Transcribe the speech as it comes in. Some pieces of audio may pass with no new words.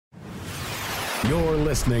You're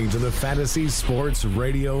listening to the Fantasy Sports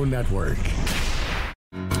Radio Network.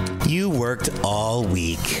 You worked all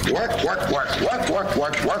week. Work.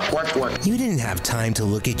 You didn't have time to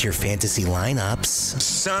look at your fantasy lineups.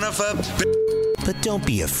 Son of a But don't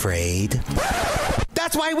be afraid.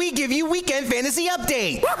 That's why we give you Weekend Fantasy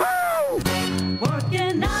Update.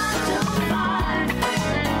 Working 9 to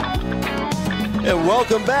 5. And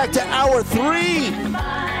welcome back to Hour 3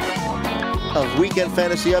 of Weekend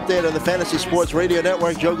Fantasy Update on the Fantasy Sports Radio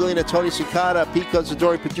Network. Joe Galena, Tony Cicada, Pete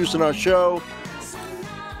Considori producing our show.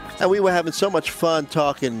 And we were having so much fun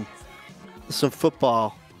talking some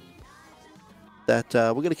football that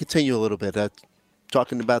we're going to continue a little bit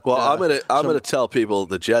talking about. Well, I'm gonna tell people,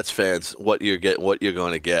 the Jets fans, what you're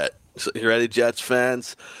going to get. So, you ready, Jets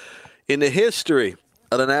fans? In the history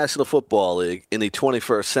of the National Football League in the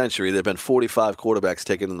 21st century, there have been 45 quarterbacks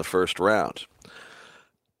taken in the first round.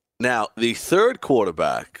 Now, the third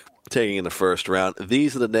quarterback taking in the first round,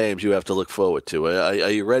 these are the names you have to look forward to.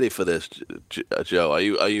 Are you ready for this, Joe? Are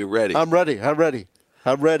you ready? I'm ready.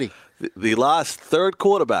 The last third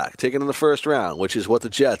quarterback taken in the first round, which is what the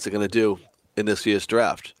Jets are going to do in this year's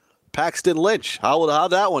draft. Paxton Lynch.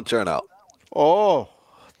 How'd that one turn out? Oh,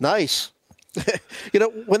 nice.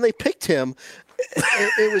 When they picked him,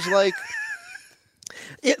 it was like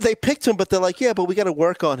they picked him, but they're like, yeah, but we got to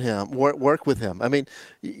work on him, work with him. I mean,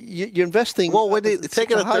 you're investing. Well, when they're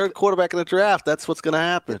taking a third quarterback in the draft, that's what's going to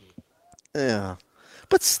happen. Yeah,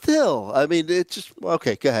 but still, I mean, it's just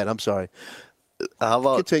okay. Go ahead. I'm sorry. How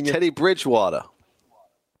about Continue. Teddy Bridgewater?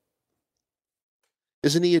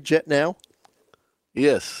 Isn't he a Jet now?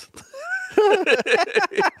 Yes.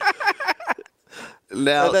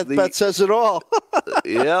 Now that says it all.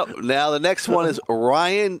 Yep. Now the next one is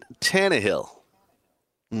Ryan Tannehill.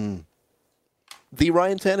 The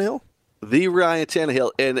Ryan Tannehill? The Ryan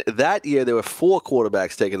Tannehill. And that year there were 4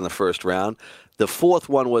 quarterbacks taken in the first round. The fourth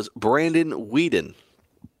one was Brandon Weeden.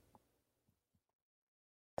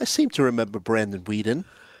 I seem to remember Brandon Weeden.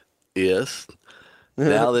 Yes.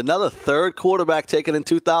 Now another third quarterback taken in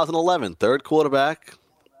 2011. Third quarterback,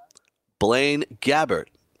 Blaine Gabbert.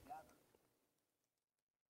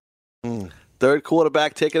 Third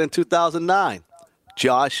quarterback taken in 2009,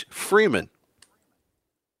 Josh Freeman.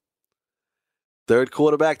 Third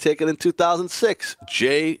quarterback taken in 2006,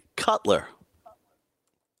 Jay Cutler.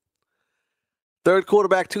 Third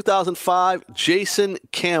quarterback 2005, Jason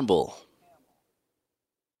Campbell.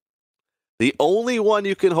 The only one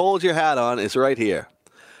you can hold your hat on is right here.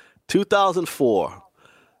 2004.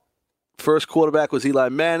 First quarterback was Eli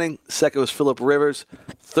Manning. Second was Phillip Rivers.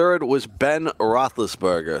 Third was Ben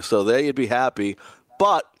Roethlisberger. So there you'd be happy.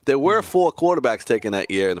 But there were 4 quarterbacks taken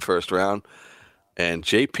that year in the first round. And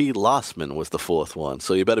J.P. Lossman was the fourth one.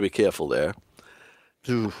 So you better be careful there.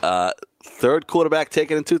 Third quarterback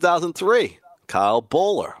taken in 2003, Kyle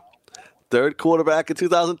Bowler. Third quarterback in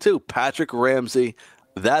 2002, Patrick Ramsey.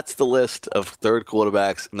 That's the list of third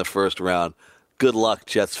quarterbacks in the first round. Good luck,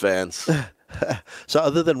 Jets fans. So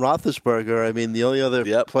other than Roethlisberger, I mean, the only other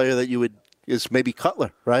player that you would is maybe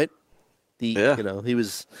Cutler, right? He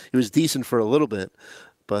was decent for a little bit,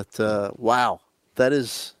 but wow,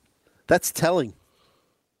 that's telling.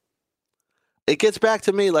 It gets back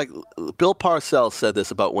to me like Bill Parcells said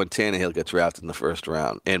this about when Tannehill gets drafted in the first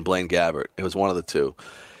round and Blaine Gabbert. It was one of the two.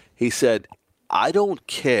 He said, "I don't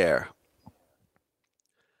care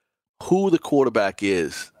who the quarterback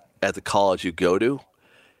is at the college you go to.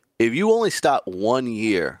 If you only start 1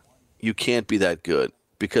 year, you can't be that good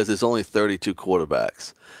because there's only 32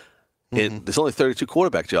 quarterbacks. And there's only 32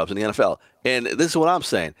 quarterback jobs in the NFL. And this is what I'm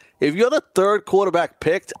saying. If you're the third quarterback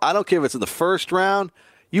picked, I don't care if it's in the first round,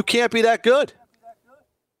 you can't be that good.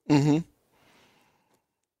 And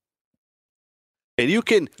you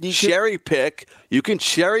can cherry pick. You can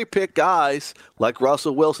cherry pick guys like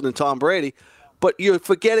Russell Wilson and Tom Brady, but you're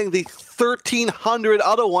forgetting the 1,300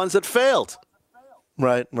 other ones that failed.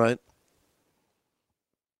 Right.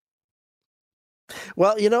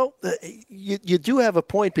 Well, you do have a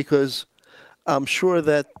point because I'm sure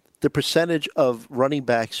that the percentage of running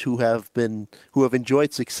backs who have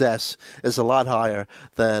enjoyed success is a lot higher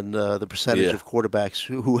than the percentage of quarterbacks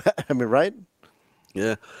who I mean, right?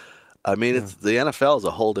 Yeah. I mean, it's the NFL is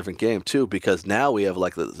a whole different game, too, because now we have,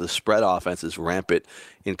 like, the spread offense is rampant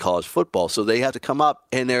in college football. So they have to come up,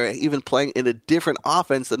 and they're even playing in a different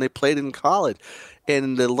offense than they played in college.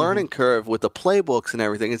 And the learning curve with the playbooks and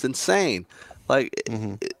everything is insane. Like,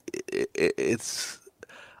 it's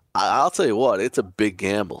 – I'll tell you what, it's a big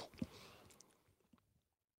gamble.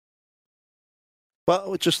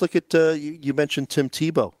 Well, just look at you mentioned Tim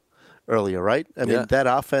Tebow earlier, right? I mean, that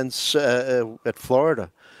offense at Florida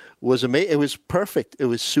was amazing. It was perfect. It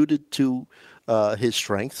was suited to his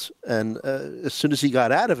strengths, and as soon as he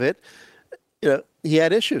got out of it, he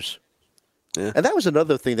had issues. Yeah. And that was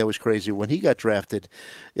another thing that was crazy when he got drafted.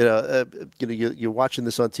 You're watching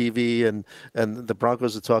this on TV, and the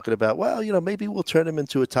Broncos are talking about, well, maybe we'll turn him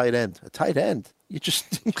into a tight end. A tight end? You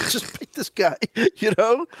just pick this guy, in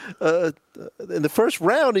the first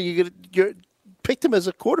round, and you picked him as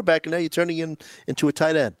a quarterback, and now you're turning him into a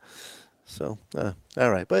tight end. So,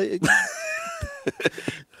 all right, but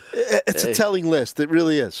it's a telling list. It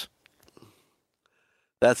really is.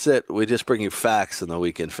 That's it. We just bring you facts in the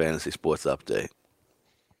Weekend Fantasy Sports Update.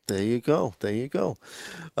 There you go.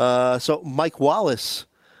 So Mike Wallace,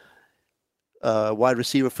 wide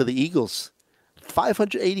receiver for the Eagles,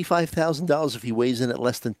 $585,000 if he weighs in at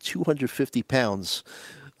less than 250 pounds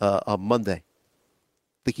on Monday.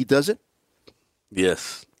 Think he does it?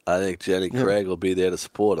 Yes. I think Jenny Craig will be there to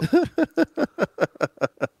support him.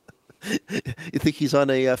 You think he's on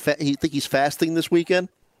you think he's fasting this weekend?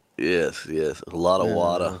 Yes. A lot of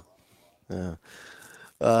water.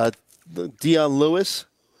 Deion Lewis,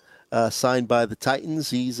 signed by the Titans.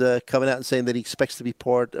 He's coming out and saying that he expects to be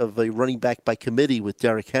part of a running back by committee with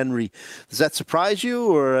Derrick Henry. Does that surprise you?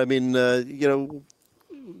 Or,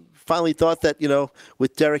 finally thought that,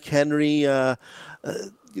 with Derrick Henry,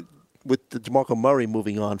 with DeMarco Murray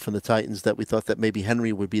moving on from the Titans, that we thought that maybe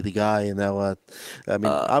Henry would be the guy. And now,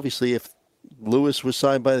 obviously, if Lewis was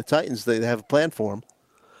signed by the Titans, they have a plan for him.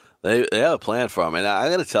 They have a plan for him. And I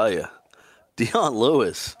got to tell you, Deion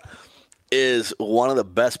Lewis is one of the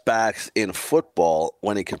best backs in football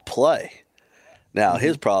when he can play. Now,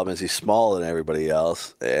 his problem is he's smaller than everybody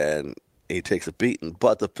else, and he takes a beating.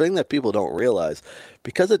 But the thing that people don't realize,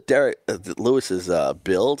 because of Lewis's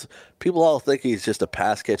build, people all think he's just a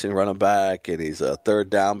pass-catching running back and he's a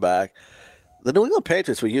third down back. The New England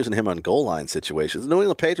Patriots were using him on goal line situations. The New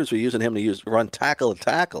England Patriots were using him to run tackle to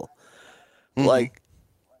tackle.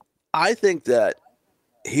 I think that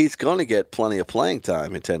he's going to get plenty of playing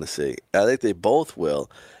time in Tennessee. I think they both will.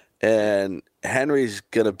 And Henry's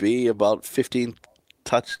going to be about 15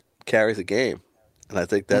 touch carries a game. And I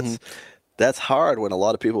think that's hard when a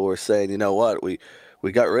lot of people were saying, you know what, we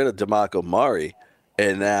got rid of DeMarco Murray,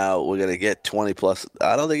 and now we're going to get 20 plus.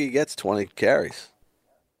 I don't think he gets 20 carries.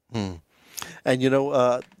 And,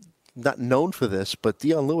 not known for this, but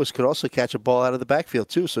Deion Lewis could also catch a ball out of the backfield,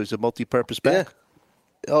 too. So he's a multi-purpose back.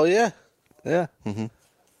 Yeah. Oh, yeah. Yeah. Mm-hmm.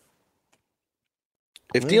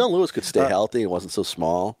 If Deion Lewis could stay healthy and wasn't so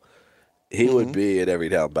small, he would be at every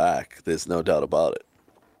down back. There's no doubt about it.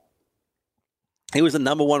 He was the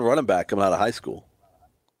number one running back coming out of high school.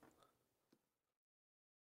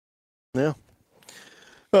 Yeah.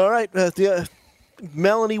 All right.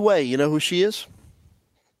 Melanie Way, you know who she is?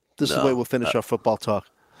 This is the way we'll finish our football talk.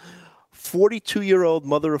 42-year-old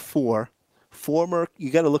mother of four, former,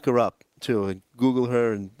 you got to look her up, too, and Google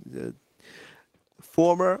her, and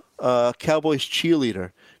former Cowboys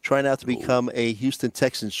cheerleader, trying out to become a Houston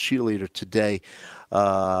Texans cheerleader today.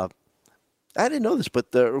 I didn't know this,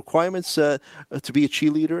 but the requirements to be a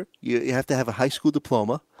cheerleader, you have to have a high school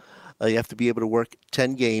diploma. You have to be able to work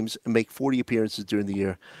 10 games and make 40 appearances during the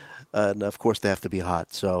year. And, of course, they have to be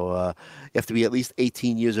hot. So you have to be at least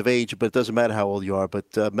 18 years of age, but it doesn't matter how old you are.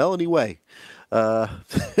 But Melanie Way,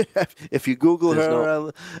 if you Google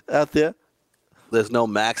her out there. There's no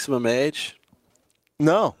maximum age?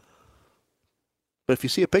 No. But if you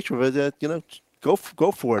see a picture of her, go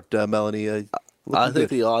for it, Melanie. I think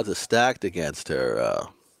the odds are stacked against her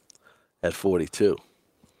at 42.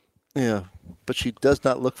 Yeah, but she does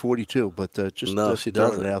not look 42. But she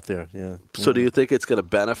doesn't. It out there. Yeah. So do you think it's going to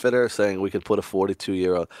benefit her saying we could put a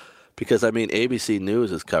 42-year-old? Because ABC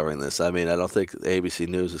News is covering this. I don't think ABC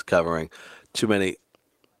News is covering too many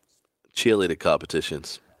cheerleader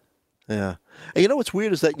competitions. Yeah, and what's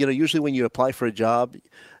weird is that usually when you apply for a job,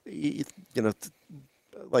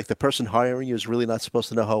 like the person hiring you is really not supposed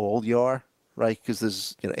to know how old you are. Right, because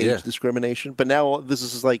there's age discrimination. But now this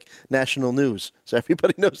is like national news, so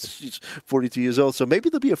everybody knows she's 42 years old. So maybe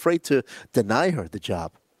they'll be afraid to deny her the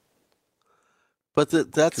job. But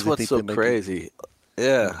that's what's so crazy.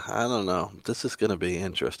 Yeah, I don't know. This is going to be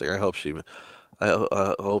interesting. I hope she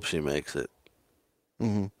makes it.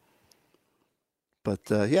 Mm-hmm.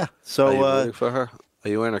 But yeah, so are you rooting for her? Are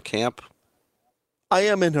you in her camp? I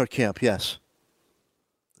am in her camp. Yes.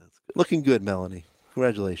 That's good. Looking good, Melanie.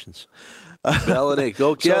 Congratulations. Melanie,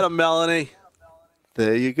 go get him, Melanie.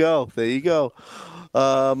 There you go.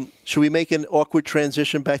 Should we make an awkward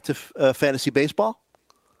transition back to fantasy baseball?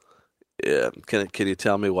 Yeah. Can you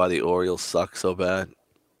tell me why the Orioles suck so bad?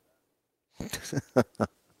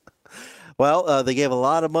 Well, they gave a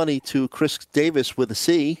lot of money to Chris Davis with a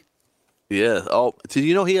C. Yeah. Oh, did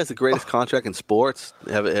you know he has the greatest contract in sports?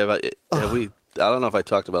 Have we? I don't know if I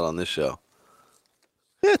talked about it on this show.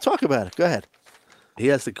 Yeah, talk about it. Go ahead. He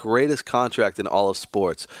has the greatest contract in all of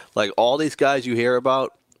sports. Like all these guys you hear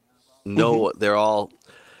about, they're all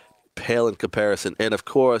pale in comparison. And of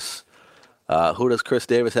course, who does Chris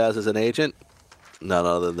Davis has as an agent? None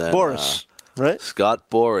other than Boris, right? Scott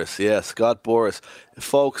Boras. Yeah, Scott Boras.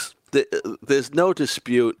 Folks, there's no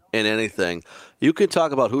dispute in anything. You can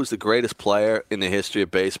talk about who's the greatest player in the history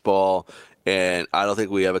of baseball, and I don't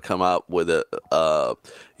think we ever come out with a.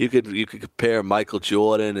 You could compare Michael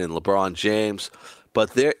Jordan and LeBron James,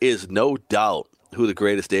 but there is no doubt who the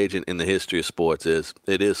greatest agent in the history of sports is.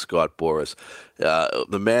 It is Scott Boras,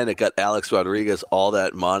 the man that got Alex Rodriguez all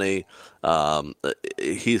that money.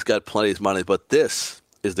 He's got plenty of money, but this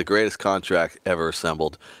is the greatest contract ever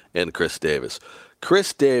assembled in Chris Davis.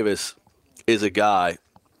 Chris Davis is a guy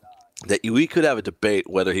that we could have a debate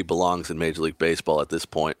whether he belongs in Major League Baseball at this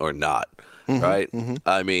point or not, right? Mm-hmm.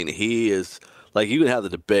 I mean, he is, like, you can have the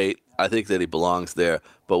debate. I think that he belongs there,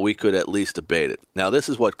 but we could at least debate it. Now, this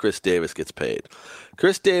is what Chris Davis gets paid.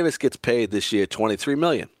 Chris Davis gets paid this year $23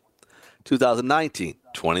 million. 2019,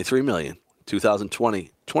 $23 million.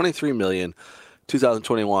 2020, $23 million.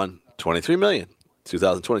 2021, $23 million.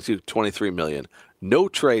 2022, $23 million. No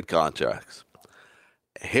trade contracts.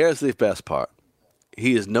 Here's the best part.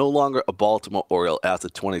 He is no longer a Baltimore Oriole after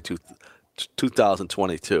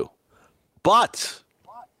 2022. But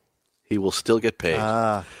he will still get paid.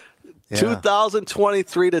 Yeah.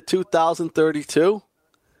 2023 to 2032,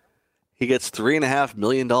 he gets $3.5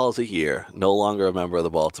 million a year. No longer a member of the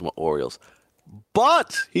Baltimore Orioles.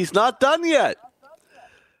 But he's not done yet.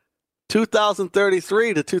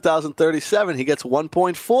 2033 to 2037, he gets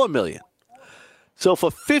 $1.4 million. So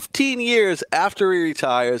for 15 years after he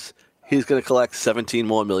retires, he's going to collect $17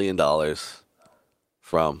 more million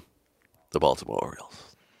from the Baltimore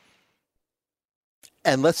Orioles.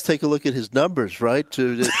 And let's take a look at his numbers, right?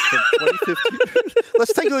 From 2015.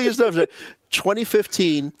 Let's take a look at his numbers.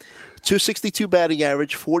 2015, 262 batting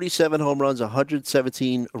average, 47 home runs,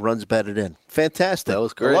 117 runs batted in. Fantastic. That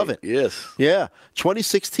was great. I love it. Yes. Yeah.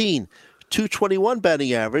 2016, 221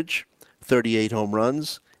 batting average, 38 home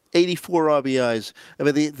runs, 84 RBIs. I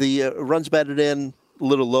mean, the runs batted in, a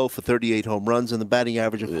little low for 38 home runs, and the batting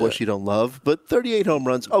average, of course, you don't love. But 38 home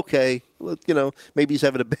runs, okay. You know, maybe he's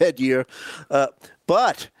having a bad year.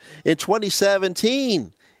 But in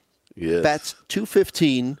 2017, bats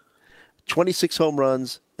 215, 26 home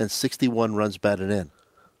runs, and 61 runs batted in.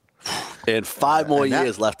 And 5 more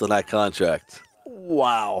years left on that contract.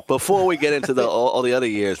 Wow. Before we get into all the other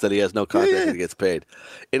years that he has no contract and he gets paid.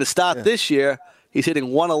 In the start this year, he's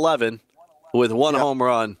hitting 111 with 1 home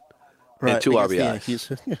run and 2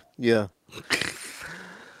 RBIs. Yeah.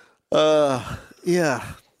 Yeah.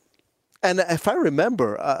 And if I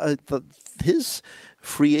remember, his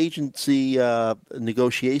free agency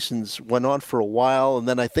negotiations went on for a while, and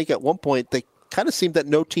then I think at one point they kind of seemed that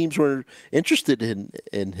no teams were interested in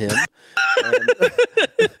him.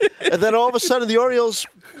 And then all of a sudden the Orioles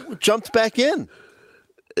jumped back in.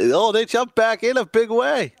 Oh, they jumped back in a big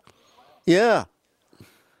way. Yeah.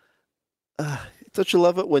 Don't you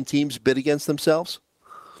love it when teams bid against themselves?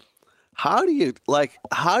 How do you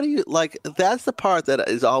that's the part that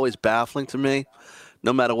is always baffling to me,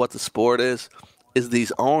 no matter what the sport is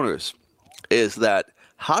these owners, is that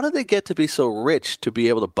how do they get to be so rich to be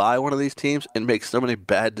able to buy one of these teams and make so many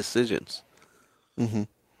bad decisions? Mm-hmm.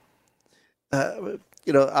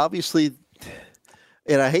 Obviously,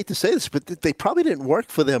 and I hate to say this, but they probably didn't work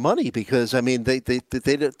for their money because, I mean, they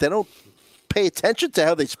don't pay attention to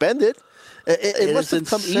how they spend it. It must have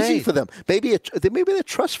come easy for them. Maybe they're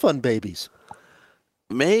trust fund babies.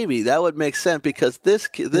 Maybe that would make sense because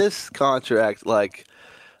this contract, like,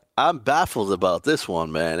 I'm baffled about this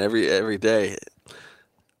one, man. Every day,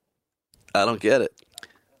 I don't get it.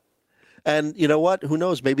 And you know what? Who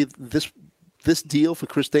knows? Maybe this deal for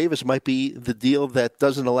Chris Davis might be the deal that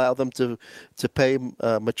doesn't allow them to pay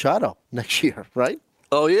Machado next year, right?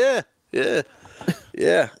 Oh yeah.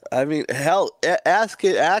 I mean, hell, ask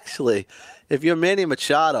it actually. If you're Manny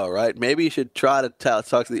Machado, right? Maybe you should try to talk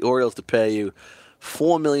to the Orioles to pay you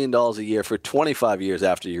 $4 million a year for 25 years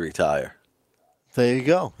after you retire. There you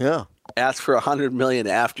go. Yeah. Ask for $100 million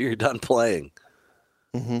after you're done playing.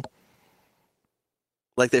 Mm-hmm.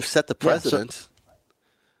 Like they've set the precedent.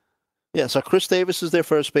 So Chris Davis is their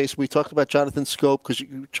first base. We talked about Jonathan Schoop because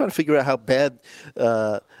you're trying to figure out how bad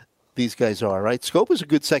these guys are, right? Schoop is a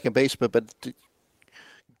good second baseman, but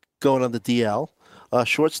going on the DL.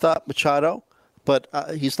 Shortstop, Machado, but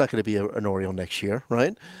he's not going to be an Oriole next year,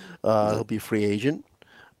 right? He'll be a free agent.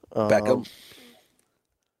 Beckham.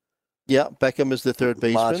 Yeah, Beckham is the third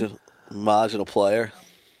baseman. Marginal player.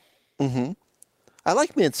 I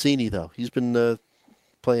like Mancini, though. He's been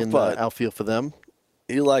playing outfield for them.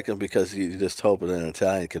 You like him because you just hoping an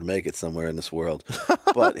Italian can make it somewhere in this world.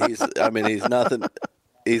 But he's nothing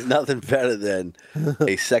better than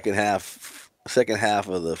a second half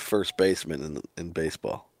of the first baseman in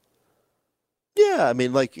baseball. Yeah, I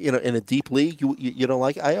mean, like, in a deep league, you don't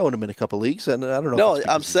like. I own him in a couple leagues, and I don't know. No,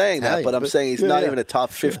 I'm saying that, but I'm saying he's not even a top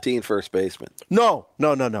 15 first baseman. No,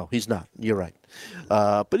 he's not. You're right.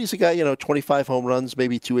 But he's a guy, 25 home runs,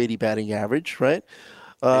 maybe 280 batting average, right?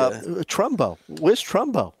 Trumbo. Where's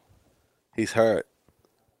Trumbo? He's hurt.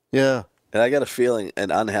 Yeah. And I got a feeling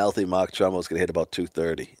an unhealthy Mark Trumbo is going to hit about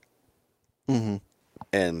 230.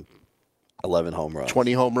 And 11 home runs.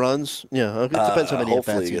 20 home runs? Yeah. It depends how many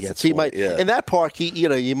at-bats he gets. He might, in that park,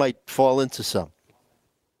 you might fall into some.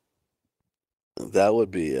 That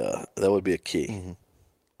would be a key.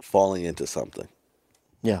 Falling into something.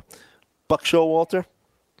 Yeah. Buck Showalter?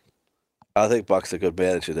 I think Buck's a good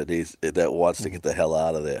manager that wants to get the hell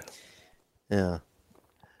out of there. Yeah.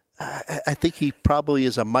 I think he probably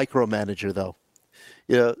is a micromanager, though.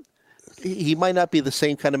 He might not be the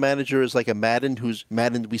same kind of manager as like a Madden,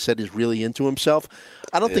 we said is really into himself.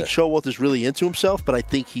 I don't think Showalter's really into himself, but I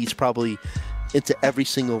think he's probably into every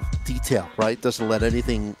single detail, right? Doesn't let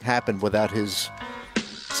anything happen without his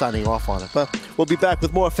signing off on it. But we'll be back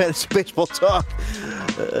with more fantasy baseball talk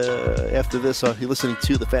after this. You're listening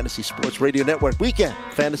to the Fantasy Sports Radio Network Weekend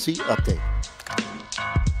Fantasy Update.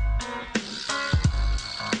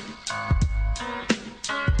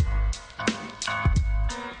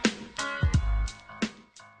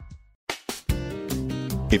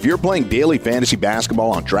 If you're playing daily fantasy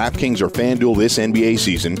basketball on DraftKings or FanDuel this NBA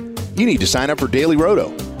season, you need to sign up for Daily Roto.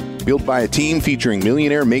 Built by a team featuring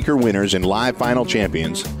millionaire maker winners and live final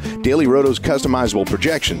champions, Daily Roto's customizable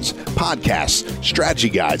projections, podcasts, strategy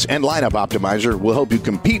guides, and lineup optimizer will help you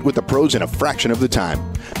compete with the pros in a fraction of the time.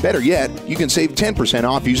 Better yet, you can save 10%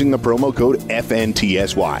 off using the promo code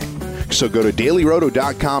FNTSY. So go to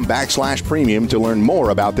dailyroto.com/premium to learn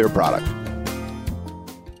more about their product.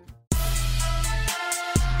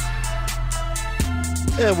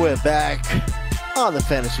 And we're back on the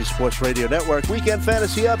Fantasy Sports Radio Network Weekend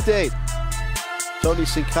Fantasy Update. Tony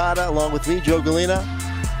Sincata along with me, Joe Galena,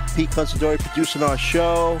 Pete Considori producing our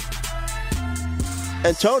show.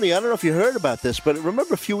 And Tony, I don't know if you heard about this, but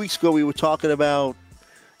remember a few weeks ago we were talking about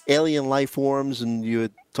alien life forms, and you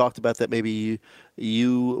had talked about that maybe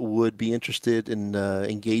you would be interested in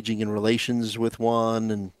engaging in relations with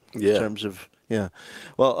one, and in terms of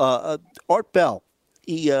Well, Art Bell,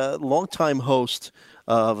 he longtime host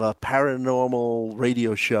of a paranormal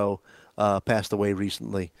radio show, passed away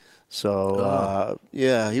recently. So,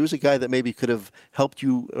 he was a guy that maybe could have helped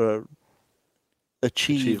you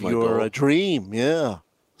achieve your dream. Yeah.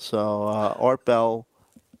 So, Art Bell,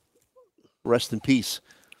 rest in peace.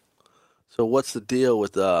 So what's the deal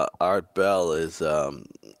with Art Bell? Is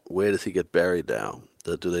where does he get buried now?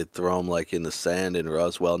 Do they throw him like in the sand in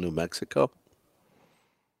Roswell, New Mexico?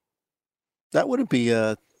 That wouldn't be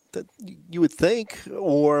that you would think,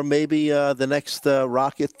 or maybe the next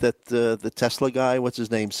rocket that the Tesla guy, what's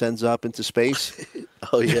his name, sends up into space.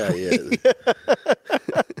 Oh yeah.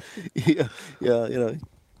 Yeah.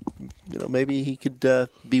 Maybe he could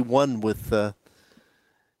be one with the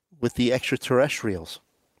extraterrestrials.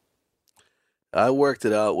 I worked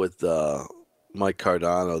it out with Mike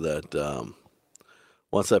Cardano that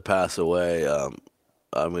once I pass away, I'm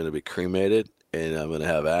going to be cremated, and I'm going to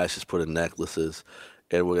have ashes put in necklaces,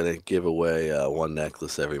 and we're going to give away one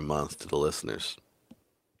necklace every month to the listeners.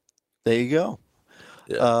 There you go.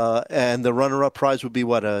 Yeah. And the runner-up prize would be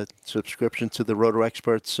what? A subscription to the Roto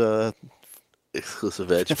Experts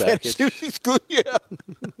exclusive edge package. Yeah.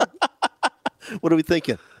 What are we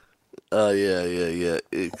thinking? Yeah.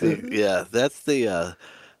 That's the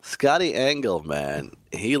Scotty Engel, man.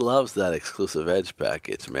 He loves that exclusive edge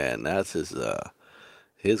package, man. That's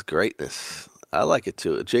his greatness. I like it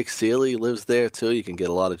too. Jake Seeley lives there too. You can get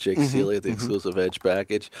a lot of Jake Seeley at the exclusive edge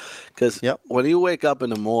package. Because when you wake up in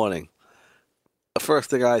the morning, the first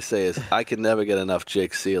thing I say is, I can never get enough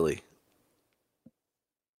Jake Seeley.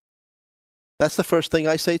 That's the first thing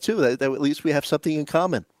I say too. That at least we have something in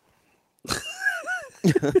common.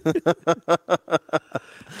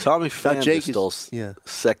 Tommy Pham stole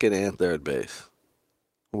second and third base.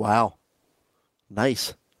 Wow.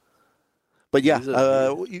 Nice. But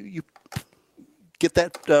you get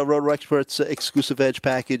that Roto Experts exclusive edge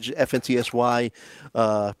package, FNTSY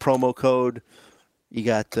promo code. You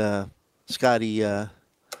got Scotty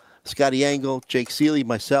Engel, Jake Seeley,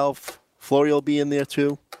 myself. Florio will be in there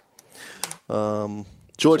too.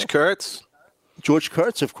 George Kurtz. George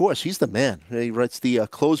Kurtz, of course, he's the man. He writes the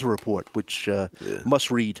closer report, which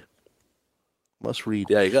must read. Must read.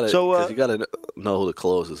 Yeah, you gotta know who the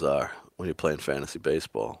closers are when you're playing fantasy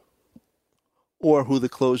baseball, or who the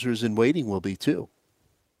closers in waiting will be too.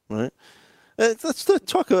 Right. Let's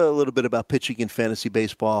talk a little bit about pitching in fantasy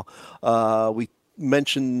baseball. We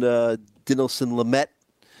mentioned Dinelson Lamet,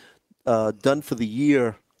 done for the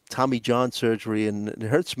year, Tommy John surgery, and it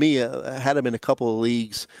hurts me. I had him in a couple of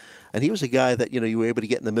leagues, and he was a guy that you were able to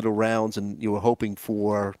get in the middle rounds, and you were hoping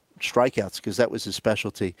for strikeouts because that was his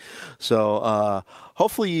specialty. So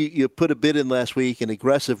hopefully you put a bid in last week, an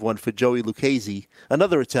aggressive one for Joey Lucchesi,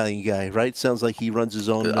 another Italian guy, right? Sounds like he runs his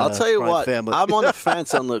own I'll tell you what, family. I'm on the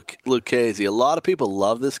fence on Lucchesi. A lot of people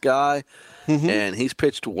love this guy, and he's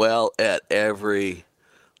pitched well at every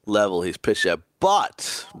level he's pitched at.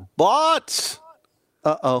 But,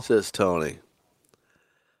 says Tony,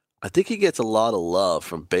 I think he gets a lot of love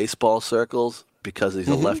from baseball circles because he's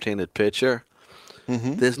a left-handed pitcher.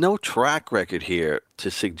 There's no track record here to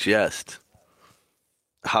suggest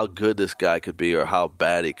how good this guy could be or how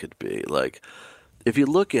bad he could be. Like, if you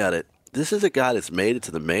look at it, this is a guy that's made it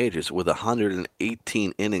to the majors with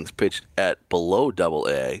 118 innings pitched at below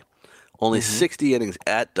Double-A, only 60 innings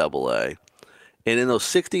at Double-A. And in those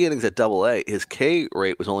 60 innings at Double-A, his K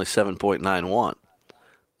rate was only 7.91.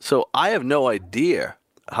 So I have no idea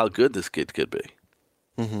how good this kid could be.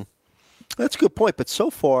 That's a good point. But so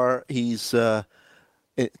far, he's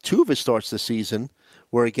two of his starts this season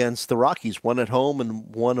were against the Rockies, one at home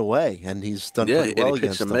and one away, and he's done pretty well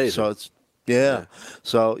against them. So it's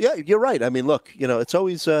So you're right. I mean, look, it's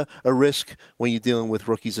always a risk when you're dealing with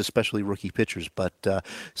rookies, especially rookie pitchers. But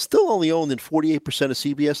still only owned in 48% of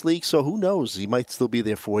CBS leagues, so who knows? He might still be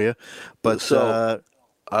there for you. But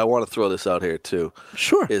I want to throw this out here too.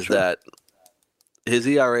 Sure. That his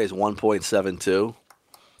ERA is 1.72,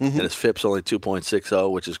 and his FIP's only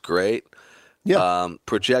 2.60, which is great. Yeah.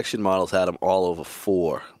 Projection models had him all over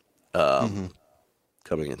 4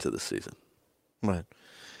 coming into the season. Right.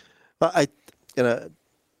 I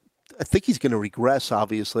think he's going to regress,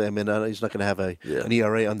 obviously. I mean, he's not going to have an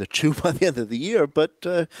ERA under 2 by the end of the year. But,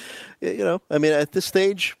 I mean, at this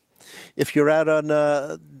stage, if you're out on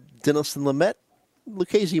Dinelson Lamet,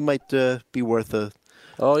 Lucchesi might be worth a...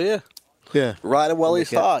 Oh, yeah. Yeah. Ride him while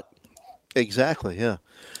he's hot. Exactly, yeah.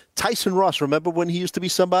 Tyson Ross, remember when he used to be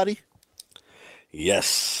somebody?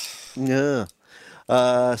 Yes. Yeah.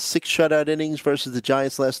 6 shutout innings versus the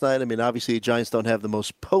Giants last night. I mean, obviously the Giants don't have the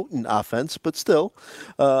most potent offense, but still,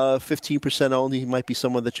 15% only. He might be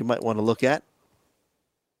someone that you might want to look at.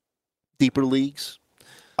 Deeper leagues.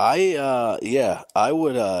 I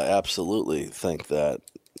would absolutely think that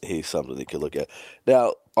he's something you could look at.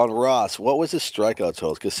 Now, on Ross, what was his strikeout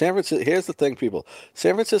totals? Because here's the thing, people.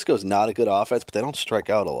 San Francisco's not a good offense, but they don't strike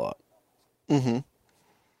out a lot.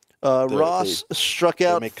 Ross struck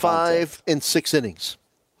out 5 in 6 innings.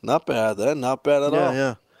 Not bad, then. Not bad at all.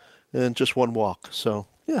 Yeah, and just 1 walk. So,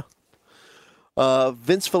 yeah.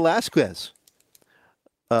 Vince Velasquez,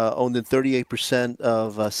 owned in 38%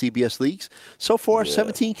 of CBS leagues. So far,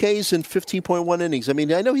 17 Ks in 15.1 innings. I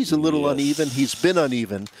mean, I know he's a little uneven. He's been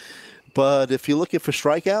uneven. But if you're looking for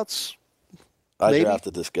strikeouts, I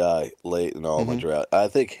drafted this guy late in all my draft. I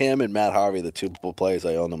think him and Matt Harvey, the 2 players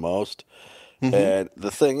I own the most. And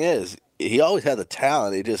the thing is, he always had the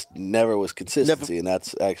talent. He just never was consistency, and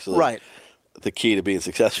that's actually the key to being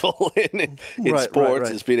successful in sports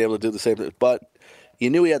is being able to do the same thing. But you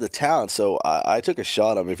knew he had the talent, so I took a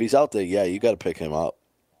shot on him. If he's out there, you got to pick him up.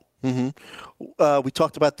 We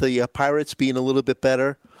talked about the Pirates being a little bit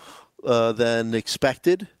better than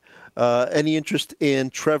expected. Any interest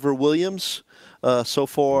in Trevor Williams? So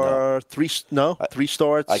far, 3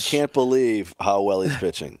 starts. I can't believe how well he's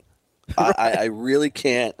pitching. I really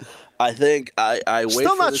can't. I think I wait still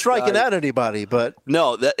for not this striking guy. out anybody, but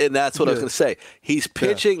no, that's what I was going to say. He's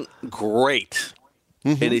pitching great,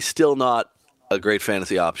 and he's still not a great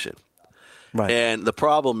fantasy option. Right. And the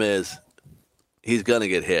problem is, he's going to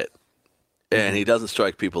get hit, and he doesn't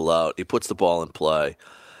strike people out. He puts the ball in play.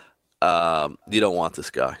 You don't want this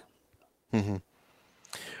guy. Ian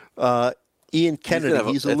Kennedy,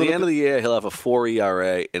 at the end of the year, he'll have a 4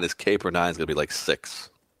 ERA, and his K per 9 is going to be like 6.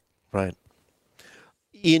 Right.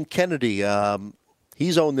 Ian Kennedy,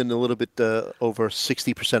 he's owned in a little bit over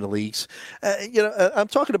 60% of leagues. I'm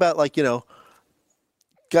talking about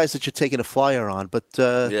guys that you're taking a flyer on, but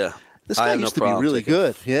this guy used to be really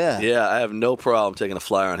good. Yeah, I have no problem taking a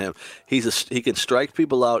flyer on him. He can strike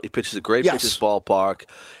people out. He pitches a great pitcher's ballpark.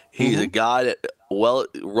 He's a guy that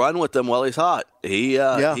run with them while he's hot. He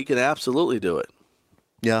can absolutely do it.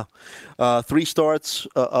 Yeah. 3 starts,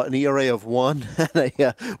 an ERA of 1, and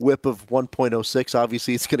a whip of 1.06.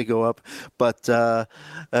 Obviously, it's going to go up. But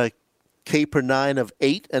K per 9 of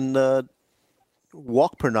 8 and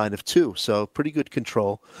walk per 9 of 2. So pretty good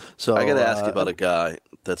control. So I got to ask you about a guy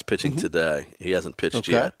that's pitching today. He hasn't pitched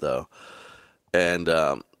yet, though. And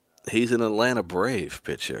he's an Atlanta Brave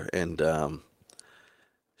pitcher. And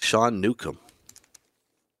Sean Newcomb.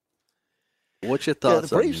 What's your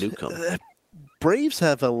thoughts on Newcomb? Braves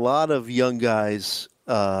have a lot of young guys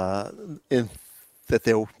that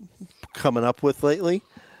they're coming up with lately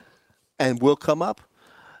and will come up.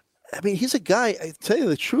 I mean, he's a guy, I tell you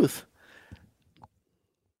the truth,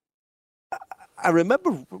 I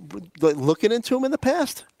remember looking into him in the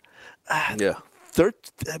past. Yeah. I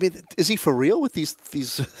mean, is he for real with these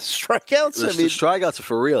strikeouts? The strikeouts are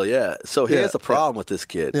for real, yeah. So here's the problem with this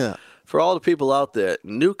kid. Yeah. For all the people out there,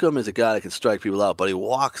 Newcomb is a guy that can strike people out, but he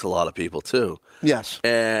walks a lot of people too. Yes.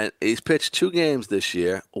 And he's pitched 2 games this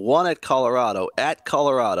year, one at Colorado. At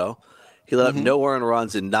Colorado, he let up no earned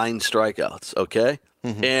runs and 9 strikeouts, okay?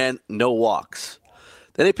 And no walks.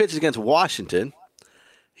 Then he pitches against Washington.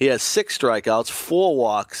 He has 6 strikeouts, 4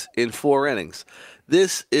 walks in 4 innings.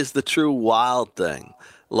 This is the true wild thing.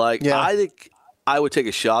 I think I would take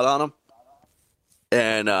a shot on him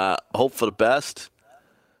and hope for the best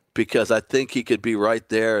because I think he could be right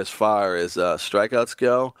there as far as strikeouts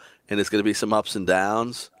go, and there's going to be some ups and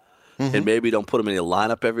downs. And maybe don't put him in your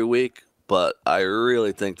lineup every week, but I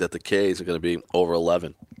really think that the K's are going to be over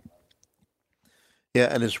 11. Yeah,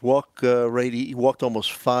 and his walk rate, he walked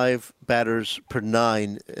almost 5 batters per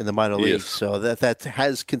 9 in the minor leagues. So that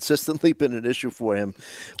has consistently been an issue for him.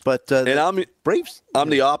 But Braves, I'm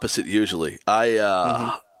the opposite usually.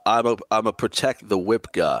 I'm a protect the whip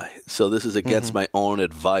guy. So this is against my own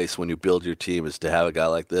advice when you build your team is to have a guy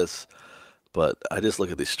like this. But I just look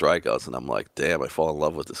at these strikeouts and I'm like, damn, I fall in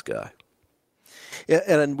love with this guy. Yeah,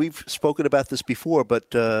 and we've spoken about this before,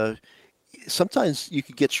 but sometimes you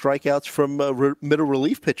could get strikeouts from middle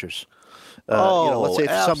relief pitchers. Let's say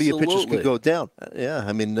some of your pitchers could go down. Yeah,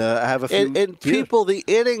 I mean, I have a few. And people, the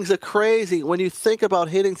innings are crazy when you think about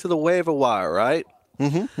hitting to the waiver wire, right?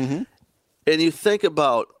 And you think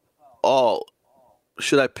about,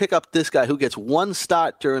 should I pick up this guy who gets 1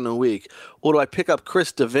 start during the week, or do I pick up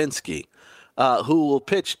Chris Davinsky, who will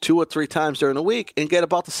pitch 2 or 3 times during the week and get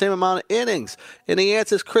about the same amount of innings? And the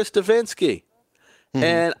answer is Chris Davinsky.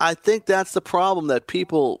 And I think that's the problem that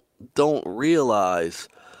people don't realize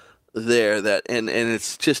there, and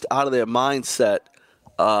it's just out of their mindset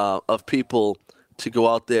of people to go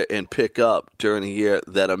out there and pick up during the year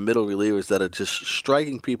that are middle relievers that are just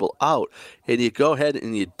striking people out. And you go ahead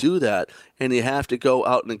and you do that, and you have to go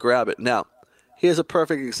out and grab it. Now, here's a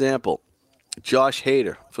perfect example. Josh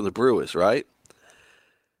Hader from the Brewers, right?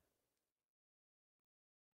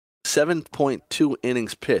 7.2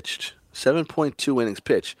 innings pitched. 7.2 innings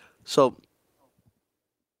pitched. So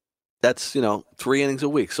that's, 3 innings a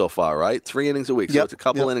week so far, right? 3 innings a week. So it's a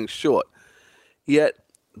couple innings short. Yet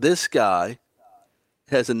this guy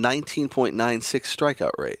has a 19.96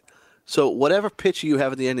 strikeout rate. So whatever pitcher you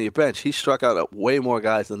have at the end of your bench, he struck out way more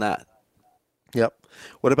guys than that. Yep.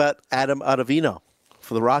 What about Adam Ottavino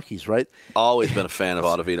for the Rockies, right? Always been a fan of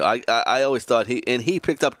Ottavino. I always thought he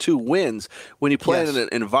picked up 2 wins. When you play in an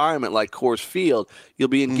environment like Coors Field, you'll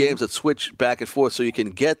be in games that switch back and forth so you can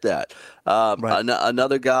get that.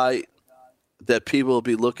 Another guy that people will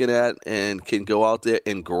be looking at and can go out there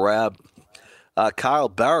and grab Kyle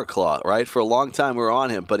Barraclough, right? For a long time we were on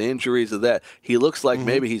him, but injuries are that. He looks like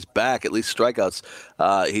maybe he's back, at least strikeouts.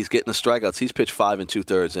 He's getting the strikeouts. He's pitched 5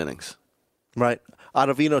 2/3 innings. Right.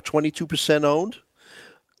 Ottavino, 22% owned.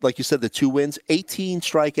 Like you said, the 2 wins, 18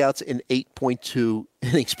 strikeouts in 8.2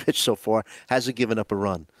 innings pitched so far. Hasn't given up a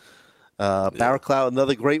run. Barraclough,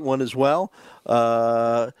 another great one as well.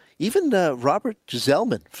 Even Robert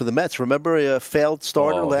Gsellman for the Mets. Remember a failed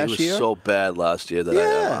starter last year? He was so bad last year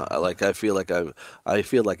that I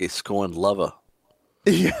feel like a scorned lover.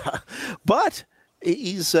 Yeah, but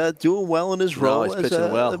he's doing well in his role as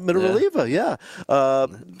a middle reliever. Yeah.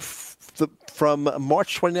 From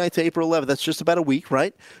March 29th to April 11th, that's just about a week,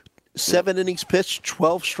 right? 7 innings pitched,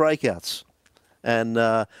 12 strikeouts. And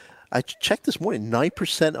I checked this morning,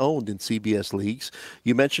 9% owned in CBS leagues.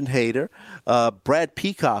 You mentioned Hader. Brad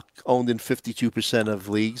Peacock owned in 52% of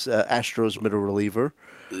leagues, Astros middle reliever.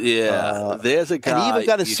 Yeah, there's a guy. And he even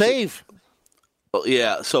got a save.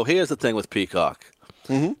 So here's the thing with Peacock.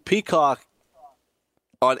 Peacock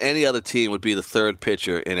on any other team would be the 3rd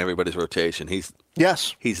pitcher in everybody's rotation. He's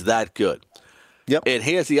that good. Yep. And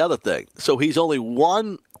here's the other thing. So he's only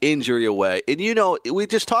 1 injury away. And we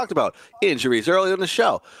just talked about injuries earlier in the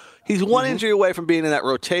show. He's one injury away from being in that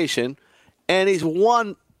rotation, and he's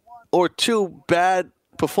one or two bad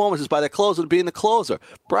performances by the closer to being the closer.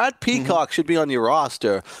 Brad Peacock should be on your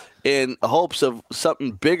roster in hopes of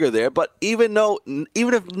something bigger there. But even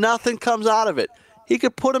if nothing comes out of it, he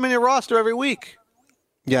could put him in your roster every week.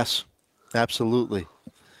 Yes, absolutely.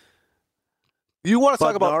 You want to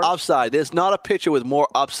talk about Norris? upside. There's not a pitcher with more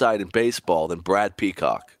upside in baseball than Brad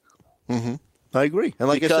Peacock. I agree. And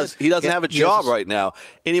like because I said, he doesn't have a job right now,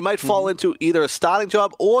 and he might fall into either a starting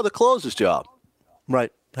job or the closer's job.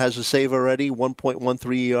 Right. Has a save already,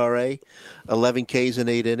 1.13 ERA, 11 Ks in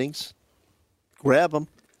 8 innings. Grab him.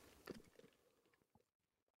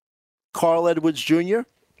 Carl Edwards Jr.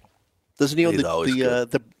 Doesn't he own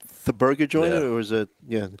the burger joint, or is it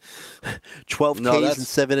 12 Ks in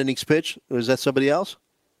 7 innings pitch, or is that somebody else?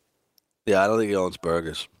 Yeah, I don't think he owns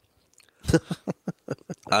burgers.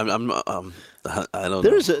 I don't know.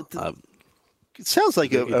 It sounds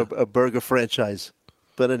like a burger franchise,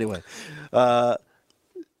 but anyway.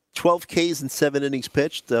 12 Ks in 7 innings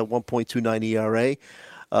pitched, 1.29 ERA.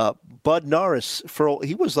 Bud Norris,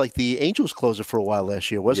 he was like the Angels closer for a while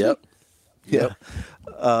last year, wasn't he? Yep.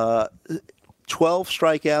 12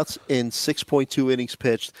 strikeouts in 6.2 innings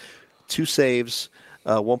pitched, 2 saves,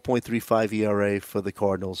 1.35 ERA for the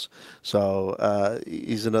Cardinals. So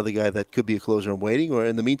he's another guy that could be a closer in waiting, or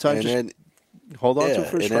in the meantime, hold on to it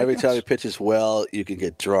for strikeouts. And every time he pitches well, you can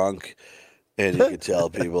get drunk. And you can tell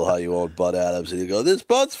people how you own Bud Adams, and you go, "This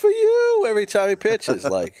Bud's for you." Every time he pitches,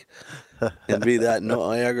 and be that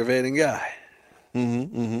aggravating guy.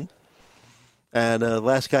 And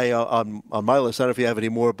last guy on my list, I don't know if you have any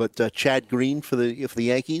more, but Chad Green for the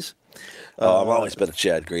Yankees. I've always been a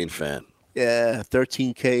Chad Green fan. Yeah,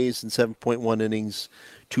 13 Ks in 7.1 innings,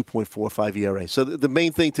 2.45 ERA. So the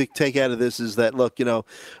main thing to take out of this is that, look, we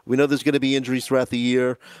know there's going to be injuries throughout the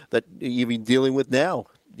year that you've been dealing with now.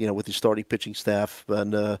 With your starting pitching staff.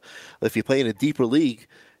 And if you play in a deeper league,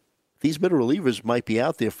 these middle relievers might be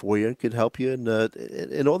out there for you and could help you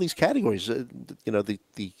in all these categories. The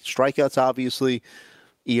strikeouts, obviously,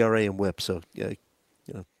 ERA and WHIP. So,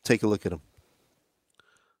 take a look at them.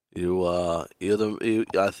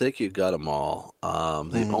 I think you got them all.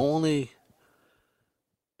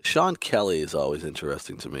 Sean Kelly is always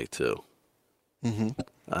interesting to me, too.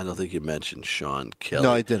 I don't think you mentioned Sean Kelly.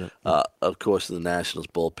 No, I didn't. Of course, the Nationals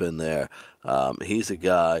bullpen there. He's a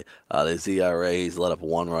guy. His ERA, he's let up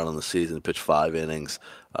 1 run on the season, pitched 5 innings.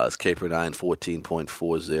 His K/9,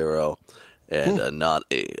 14.40. And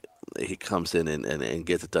he comes in and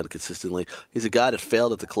gets it done consistently. He's a guy that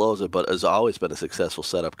failed at the closer, but has always been a successful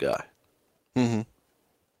setup guy.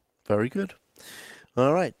 Very good.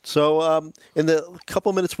 All right. So in the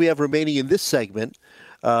couple minutes we have remaining in this segment,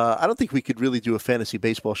 I don't think we could really do a fantasy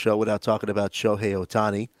baseball show without talking about Shohei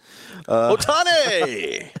Ohtani.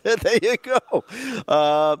 Ohtani! There you go.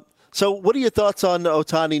 So what are your thoughts on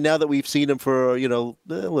Ohtani now that we've seen him for, a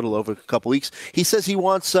little over a couple weeks? He says he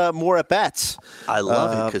wants more at-bats. I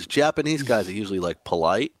love it because Japanese guys are usually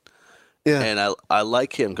polite. Yeah. And I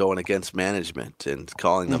like him going against management and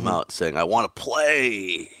calling them out, saying, I want to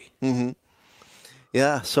play.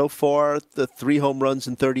 Yeah, so far, the 3 home runs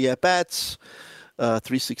and 30 at-bats.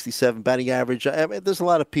 367 batting average. I mean, there's a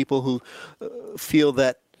lot of people who feel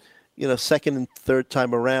that, second and third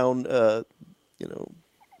time around,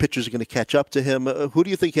 pitchers are going to catch up to him. Who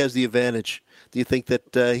do you think has the advantage? Do you think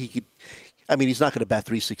that he could? I mean, he's not going to bat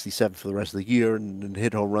 367 for the rest of the year and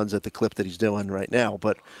hit home runs at the clip that he's doing right now.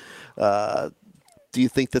 But do you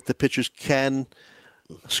think that the pitchers can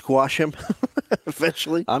squash him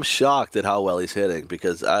eventually? I'm shocked at how well he's hitting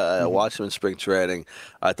because I watched him in spring training.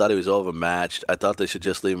 I thought he was overmatched. I thought they should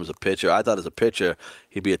just leave him as a pitcher. I thought as a pitcher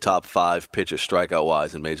he'd be a top 5 pitcher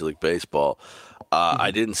strikeout-wise in Major League Baseball.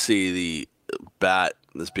 I didn't see the bat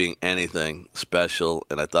as being anything special,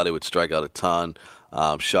 and I thought he would strike out a ton.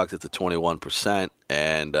 I'm shocked at the 21%,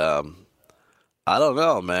 and I don't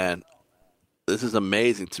know, man. This is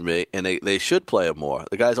amazing to me, and they should play him more.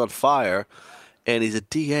 The guy's on fire. And he's a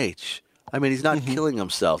DH. I mean, he's not killing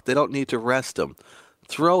himself. They don't need to rest him.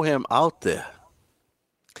 Throw him out there.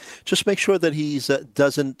 Just make sure that he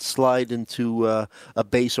doesn't slide into a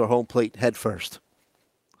base or home plate head first.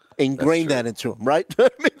 Ingrain that into him, right? I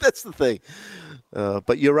mean, that's the thing.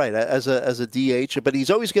 But you're right. As a DH, but he's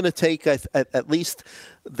always going to take at least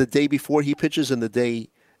the day before he pitches and the day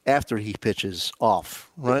after he pitches off,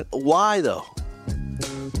 right? Why though?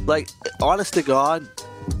 Honest to God.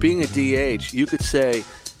 Being a DH, you could say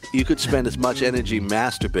you could spend as much energy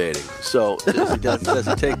masturbating. So does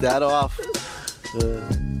he take that off?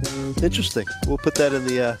 Interesting. We'll put that in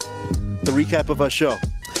the recap of our show.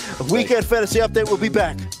 Weekend Fantasy Update. We'll be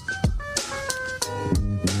back.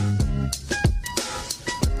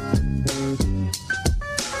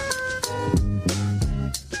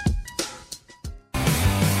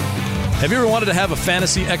 Have you ever wanted to have a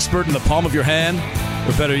fantasy expert in the palm of your hand?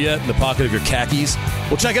 Or better yet, in the pocket of your khakis?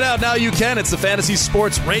 Well, check it out. Now you can. It's the Fantasy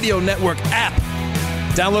Sports Radio Network app.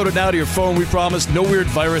 Download it now to your phone, we promise. No weird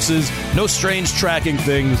viruses, no strange tracking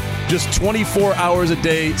things. Just 24 hours a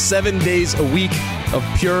day, 7 days a week of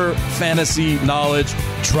pure fantasy knowledge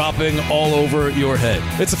dropping all over your head.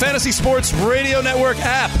 It's the Fantasy Sports Radio Network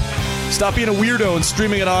app. Stop being a weirdo and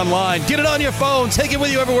streaming it online. Get it on your phone. Take it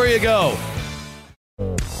with you everywhere you go.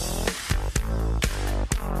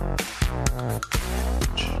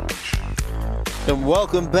 And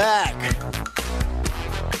welcome back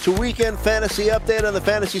to Weekend Fantasy Update on the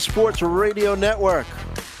Fantasy Sports Radio Network.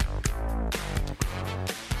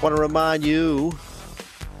 Want to remind you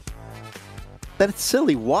that it's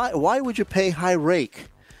silly. Why would you pay high rake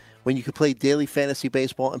when you could play daily fantasy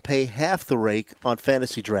baseball and pay half the rake on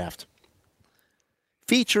Fantasy Draft?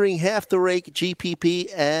 Featuring half the rake GPP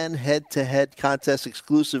and head-to-head contest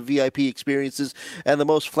exclusive VIP experiences and the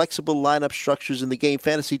most flexible lineup structures in the game,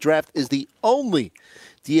 Fantasy Draft is the only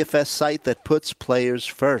DFS site that puts players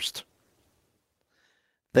first.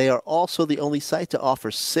 They are also the only site to offer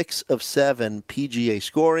 6 of 7 PGA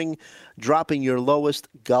scoring, dropping your lowest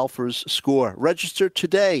golfer's score. Register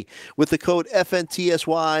today with the code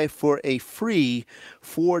FNTSY for a free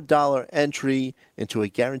 $4 entry into a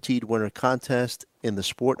guaranteed winner contest in the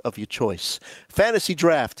sport of your choice. Fantasy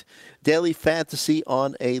Draft, daily fantasy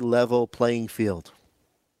on a level playing field.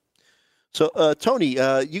 So, Tony,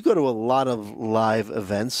 you go to a lot of live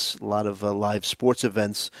events, a lot of live sports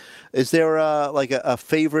events. Is there like a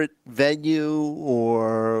favorite venue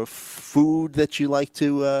or food that you like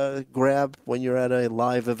to grab when you're at a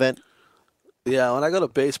live event? Yeah, when I go to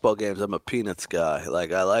baseball games, I'm a peanuts guy.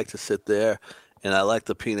 Like, I like to sit there, and I like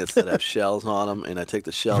the peanuts that have shells on them, and I take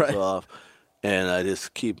the shells off, and I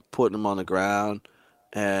just keep putting them on the ground.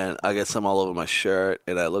 And I get some all over my shirt,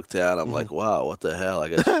 and I look down. I'm like, wow, what the hell? I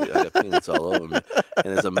got peanuts all over me.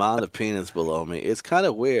 And there's a mound of peanuts below me. It's kind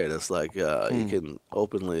of weird. It's like you can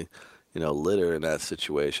openly, litter in that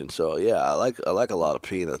situation. So, yeah, I like a lot of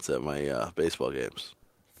peanuts at my baseball games.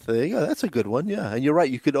 There you go. That's a good one, yeah. And you're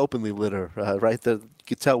right. You could openly litter, right? You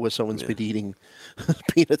could tell where someone's been eating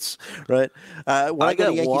peanuts, right? When I go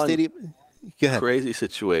to Yankee Stadium, go ahead. Crazy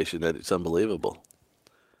situation that it's unbelievable.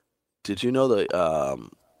 Did you know the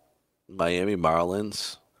Miami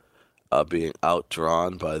Marlins are being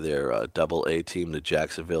outdrawn by their Double-A team, the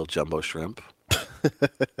Jacksonville Jumbo Shrimp?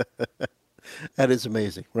 That is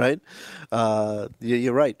amazing, right?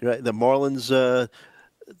 You're right. The Marlins,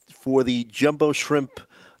 for the Jumbo Shrimp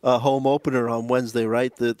home opener on Wednesday,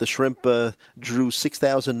 right? The Shrimp drew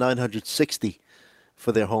 6,960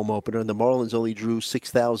 for their home opener, and the Marlins only drew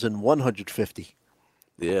 6,150.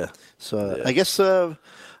 Yeah. So yeah.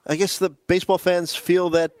 I guess the baseball fans feel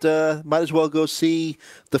that might as well go see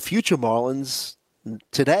the future Marlins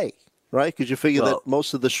today, right? Because you figure that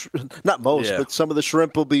most of the but some of the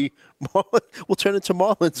shrimp will turn into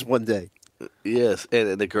Marlins one day. Yes,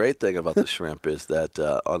 and the great thing about the shrimp is that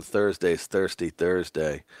on Thursday's Thirsty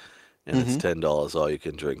Thursday, and it's $10 all you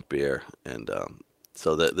can drink beer, and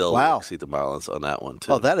so they'll see the Marlins on that one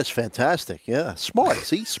too. Oh, that is fantastic! Yeah, smart.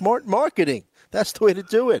 See, smart marketing. That's the way to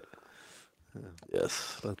do it.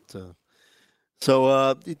 Yes. But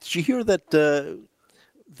did you hear that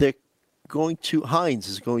they're going to Heinz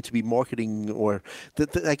is going to be marketing, or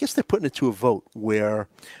I guess they're putting it to a vote where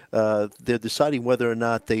they're deciding whether or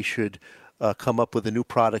not they should come up with a new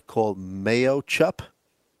product called Mayo Chup.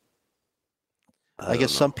 I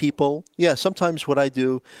guess some people, sometimes what I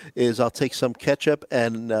do is I'll take some ketchup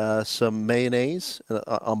and some mayonnaise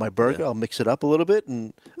on my burger. I'll mix it up a little bit,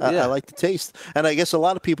 and I like the taste. And I guess a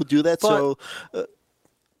lot of people do that. But,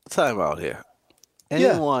 time out here.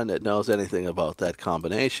 Anyone that knows anything about that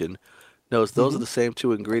combination knows those are the same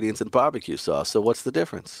two ingredients in barbecue sauce. So what's the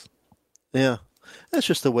difference? Yeah. That's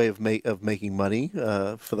just a way of making money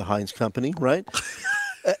for the Heinz company, right?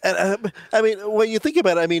 And I mean, when you think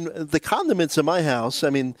about it, the condiments in my house,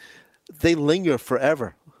 they linger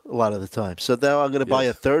forever a lot of the time. So now I'm going to buy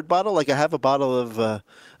a third bottle. Like I have a bottle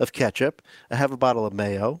of ketchup. I have a bottle of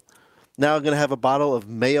mayo. Now I'm going to have a bottle of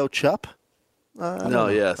Mayo Chup.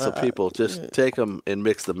 So people just take them and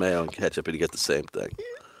mix the mayo and ketchup and you get the same thing.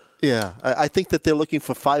 Yeah, I think that they're looking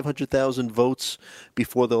for 500,000 votes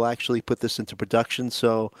before they'll actually put this into production.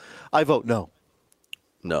 So I vote no.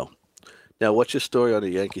 No. Now, what's your story on the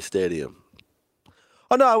Yankee Stadium?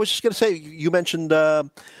 Oh, no, I was just going to say, you mentioned that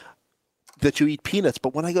you eat peanuts,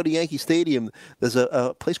 but when I go to Yankee Stadium, there's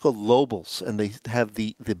a place called Lobel's, and they have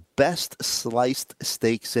the best sliced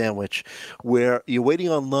steak sandwich where you're waiting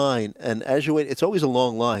online, and as you wait, it's always a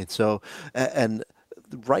long line. So, and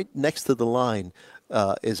right next to the line,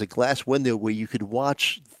 is a glass window where you could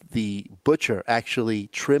watch the butcher actually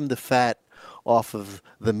trim the fat off of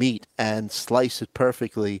the meat and slice it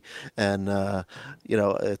perfectly. And,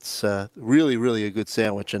 it's really, really a good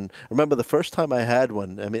sandwich. And I remember the first time I had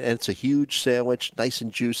one, and it's a huge sandwich, nice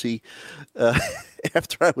and juicy.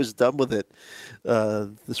 After I was done with it,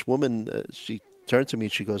 this woman, she turned to me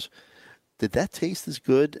and she goes, "Did that taste as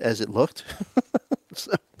good as it looked?"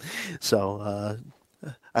 So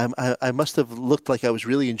I must have looked like I was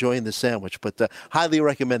really enjoying the sandwich, but highly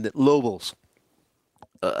recommend it. Lobel's.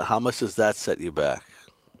 How much does that set you back?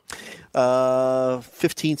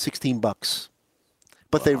 $15-16.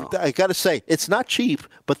 But I got to say, it's not cheap,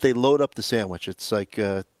 but they load up the sandwich. It's like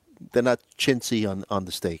they're not chintzy on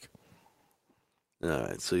the steak. All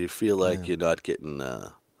right, so you feel like you're not getting.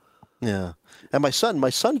 Yeah, and my son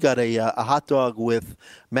got a hot dog with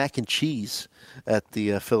mac and cheese at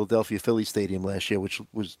the Philadelphia Phillies Stadium last year, which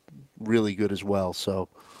was really good as well. So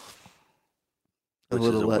Which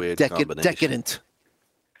is a weird combination. decadent.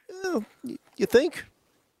 You think?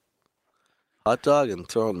 Hot dog and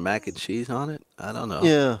throwing mac and cheese on it? I don't know.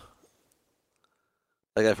 Yeah.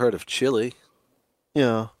 Like I've heard of chili.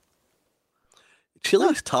 Yeah.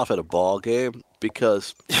 Chili's tough at a ball game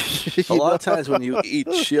because a lot of times when you eat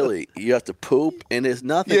chili, you have to poop, and there's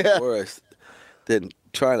nothing worse than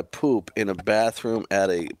trying to poop in a bathroom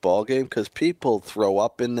at a ball game because people throw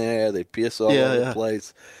up in there, they piss all over the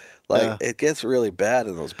place. It gets really bad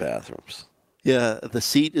in those bathrooms. Yeah, the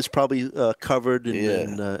seat is probably covered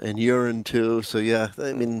in urine too. So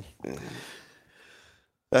I mean,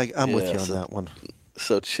 I'm with you on that one.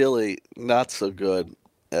 So chili, not so good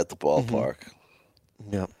at the ballpark.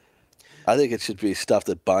 Mm-hmm. Yeah, I think it should be stuff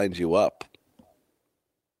that binds you up.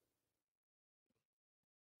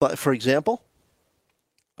 But for example,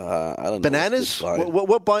 I don't know. Bananas.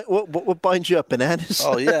 What binds you up? Bananas.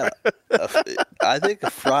 Oh yeah, I think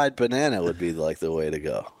a fried banana would be like the way to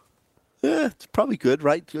go. Yeah, it's probably good,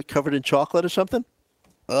 right? Covered in chocolate or something?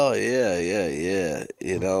 Oh, yeah.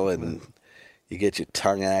 And you get your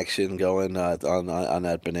tongue action going on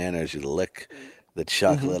that banana as you lick the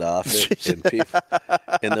chocolate off it.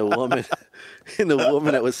 And the woman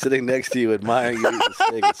that was sitting next to you admiring you eat the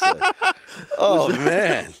steak and said, "Oh,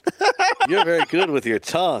 man, you're very good with your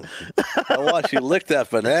tongue. I watch you lick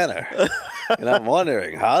that banana. And I'm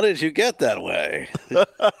wondering, how did you get that way?"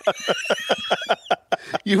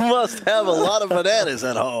 You must have a lot of bananas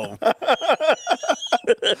at home.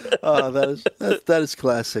 Oh, that is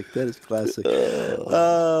classic. That is classic.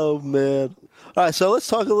 Oh, man. All right, so let's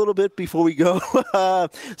talk a little bit before we go.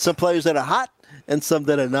 Some players that are hot and some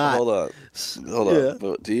that are not. Hold on.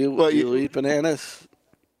 Do you eat bananas?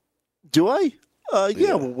 Do I?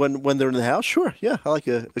 Yeah. When they're in the house, sure. Yeah, I like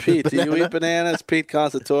a Pete, good banana. do you eat bananas? Pete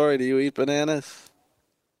Consatori, do you eat bananas?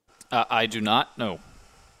 I do not. No.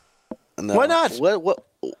 No. Why not? What?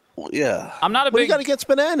 Yeah. I'm not a What do big. you got against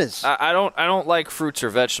bananas? I don't like fruits or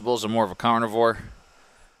vegetables. I'm more of a carnivore.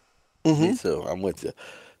 Me too. I'm with you.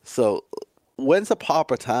 So, when's the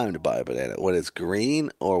proper time to buy a banana? When it's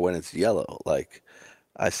green or when it's yellow? Like,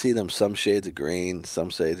 I see them some shades of green,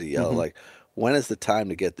 some shades of yellow. Like, when is the time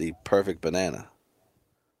to get the perfect banana?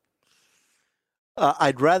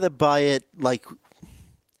 I'd rather buy it like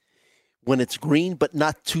when it's green, but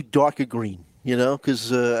not too dark a green.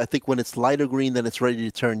 Because I think when it's lighter green, then it's ready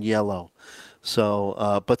to turn yellow.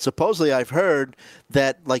 So, but supposedly I've heard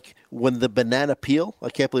that like when the banana peel,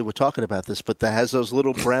 I can't believe we're talking about this, but that has those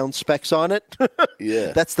little brown specks on it.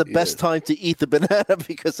 Yeah, that's the best time to eat the banana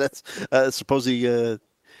because that's supposedly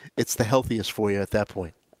it's the healthiest for you at that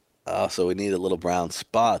point. So we need a little brown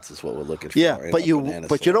spots is what we're looking for. Yeah, but you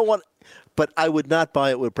don't want. But I would not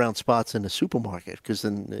buy it with brown spots in the supermarket because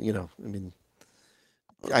then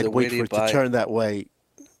I'd wait for it to turn that way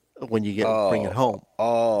when you bring it home.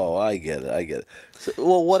 Oh, I get it. So,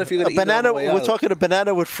 well, what if you're going to eat banana? We're talking a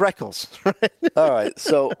banana with freckles, right? All right.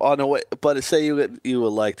 So on the way, but say you were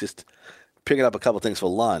like just picking up a couple things for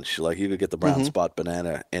lunch, like you could get the brown spot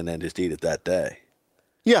banana and then just eat it that day.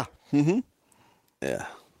 Yeah. Yeah.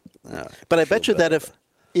 Right. But I bet you that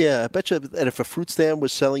if a fruit stand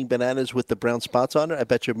was selling bananas with the brown spots on it, I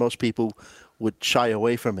bet you most people would shy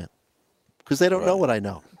away from it. Because they don't know what I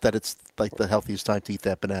know, that it's like the healthiest time to eat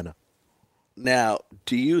that banana. Now,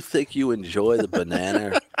 do you think you enjoy the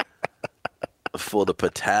banana for the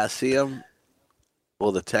potassium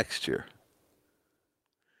or the texture?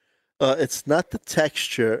 It's not the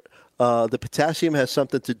texture. The potassium has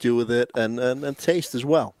something to do with it and taste as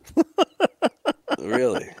well.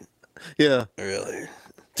 Really? Yeah. Really?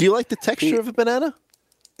 Do you like the texture of a banana?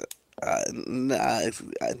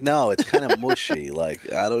 No, it's kind of mushy.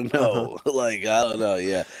 Like, I don't know. Like, I don't know.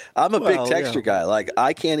 Yeah. I'm a big texture guy. Like,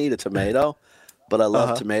 I can't eat a tomato, but I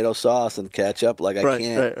love tomato sauce and ketchup. Like,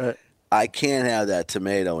 I can't have that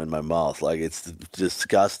tomato in my mouth. Like, it's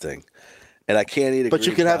disgusting. And I can't eat a But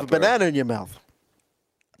you can have a banana in your mouth.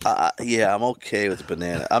 Yeah, I'm okay with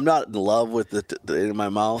banana. I'm not in love with it in my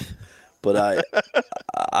mouth, but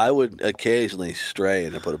I would occasionally stray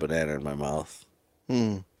and put a banana in my mouth.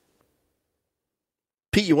 Pete,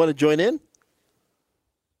 you want to join in?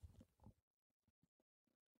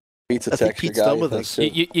 Pete's a I think texture Pete's guy. done with us.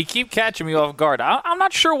 You keep catching me off guard. I'm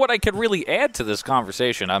not sure what I could really add to this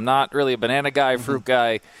conversation. I'm not really a banana guy, fruit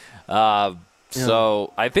guy.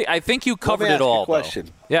 So I think you covered it all. Question.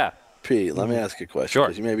 Though. Yeah. Pete, let me ask you a question. Sure.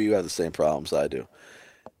 Because maybe you have the same problems I do.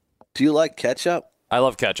 Do you like ketchup? I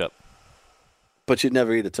love ketchup. But you'd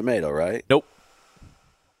never eat a tomato, right? Nope.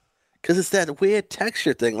 Because it's that weird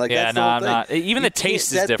texture thing. Like, yeah, that's the whole I'm thing. not. Even the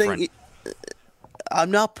taste is different. I'm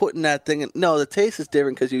not putting that thing in. No, the taste is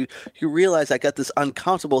different because you realize I got this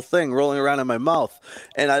uncomfortable thing rolling around in my mouth,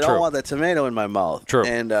 and I don't want that tomato in my mouth. True.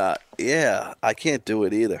 And, I can't do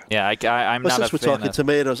it either. Yeah, I'm not a Since we're fan talking of...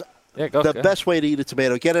 tomatoes, the best way to eat a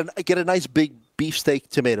tomato, get a nice big beefsteak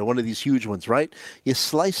tomato, one of these huge ones, right? You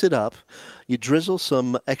slice it up, you drizzle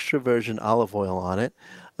some extra virgin olive oil on it,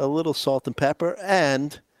 a little salt and pepper,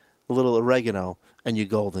 and a little oregano, and you're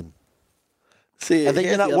golden. See, and then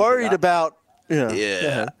you're not worried about...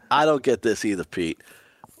 Yeah, I don't get this either, Pete.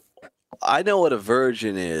 I know what a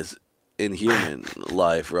virgin is in human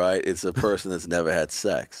life, right? It's a person that's never had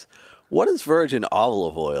sex. What is virgin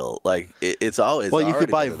olive oil? Like, it's always... Well, you could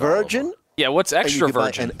buy virgin. Yeah, what's extra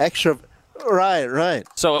virgin? An extra... Right.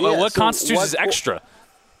 So what constitutes as extra?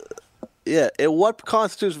 Yeah, and what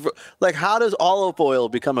constitutes... Like, how does olive oil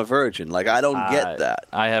become a virgin? Like, I don't get that.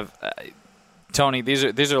 I have... Tony,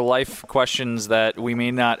 these are life questions that we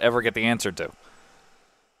may not ever get the answer to.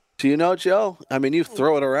 Do you know, Joe? I mean, you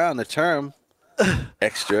throw it around the term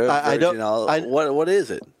extra virgin olive. What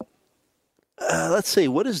is it? Let's see.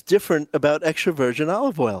 What is different about extra virgin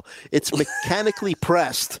olive oil? It's mechanically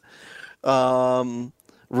pressed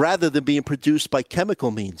rather than being produced by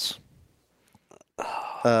chemical means.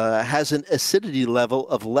 Has an acidity level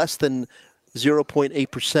of less than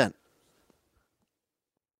 0.8%.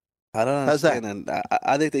 I don't understand. And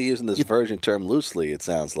I think they're using this virgin term loosely, it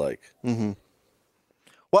sounds like. Mm-hmm.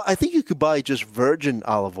 Well, I think you could buy just virgin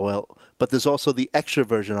olive oil, but there's also the extra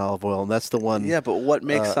virgin olive oil, and that's the one. Yeah, but what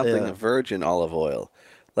makes something a virgin olive oil?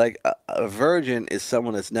 Like, a virgin is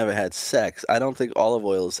someone that's never had sex. I don't think olive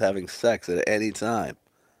oil is having sex at any time.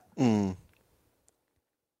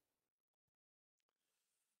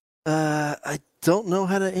 I don't know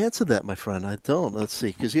how to answer that, my friend. I don't. Let's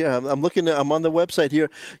see. Because, I'm looking I'm on the website here.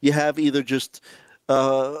 You have either just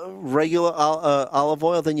regular olive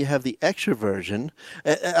oil, then you have the extra virgin.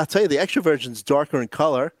 I'll tell you, the extra virgin's darker in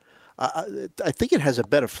color. I think it has a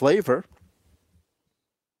better flavor.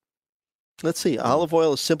 Let's see. Olive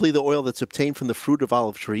oil is simply the oil that's obtained from the fruit of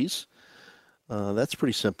olive trees. That's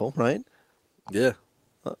pretty simple, right? Yeah.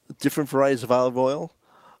 Different varieties of olive oil.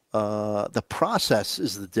 The process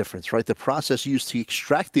is the difference, right? The process used to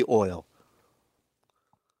extract the oil,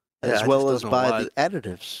 as well as by the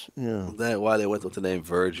additives. Yeah. Why they went with the name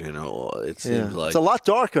virgin oil? It seems like it's a lot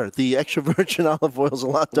darker. The extra virgin olive oil is a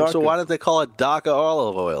lot darker. So why don't they call it darker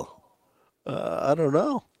olive oil? I don't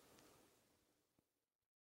know.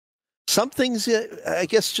 Some things, I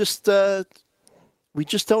guess, just we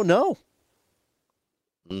just don't know.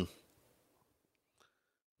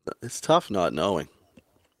 It's tough not knowing.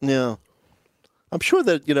 Yeah. I'm sure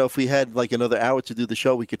that, if we had like another hour to do the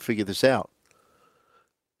show, we could figure this out.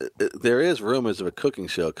 There is rumors of a cooking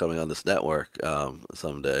show coming on this network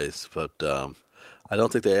some days, but I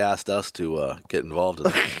don't think they asked us to get involved in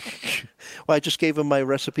that. Well, I just gave them my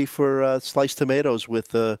recipe for sliced tomatoes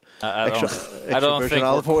with I extra don't virgin think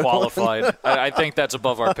olive we're oil. qualified. I think that's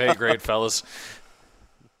above our pay grade, fellas.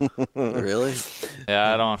 Really?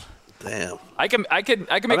 Yeah, I don't. Damn. I can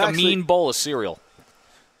make a mean bowl of cereal.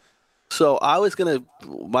 So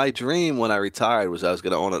my dream when I retired was I was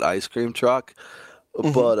going to own an ice cream truck.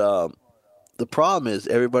 But the problem is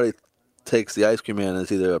everybody takes the ice cream man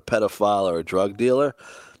as either a pedophile or a drug dealer.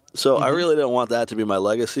 So I really don't want that to be my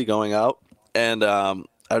legacy going out. And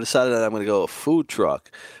I decided that I'm going to go a food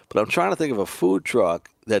truck. But I'm trying to think of a food truck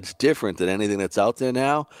that's different than anything that's out there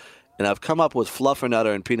now. And I've come up with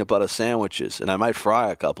Fluffernutter and peanut butter sandwiches, and I might fry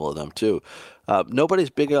a couple of them too. Nobody's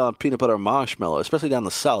big on peanut butter marshmallow, especially down the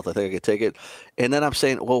south. I think I could take it. And then I'm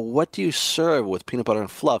saying, well, what do you serve with peanut butter and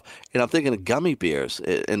fluff? And I'm thinking of gummy bears,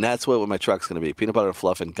 and that's what my truck's going to be, peanut butter and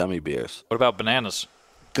fluff and gummy bears. What about bananas?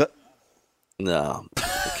 No,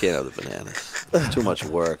 I can't have the bananas. It's too much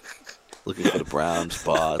work. Looking for the brown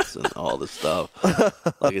spots and all this stuff.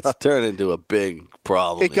 Like, it's turned into a big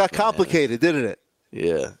problem. It got complicated, didn't it?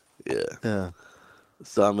 Yeah.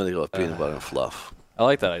 So I'm going to go with peanut butter and fluff. I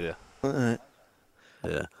like that idea. All right.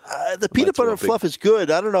 Yeah. The peanut butter and fluff is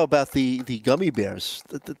good. I don't know about the gummy bears.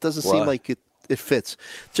 That doesn't seem like it fits.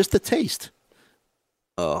 Just the taste.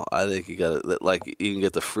 Oh, I think you got to, like, you can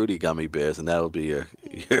get the fruity gummy bears, and that'll be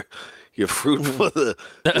your fruit for the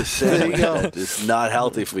sandwich. It's not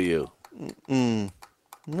healthy for you. All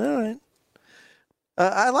right.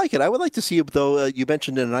 I like it. I would like to see you, though. You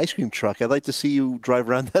mentioned in an ice cream truck. I'd like to see you drive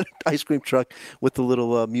around that ice cream truck with the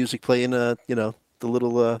little music playing. The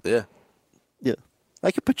little. Yeah.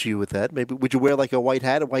 I could picture you with that. Maybe would you wear like a white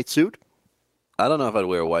hat, a white suit? I don't know if I'd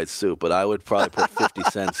wear a white suit, but I would probably put 50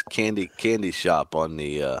 cents candy shop on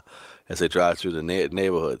the as they drive through the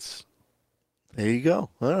neighborhoods. There you go.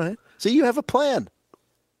 All right. So you have a plan.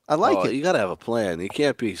 I like it. You got to have a plan. You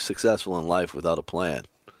can't be successful in life without a plan.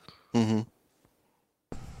 Mm-hmm.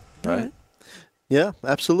 Right? Yeah,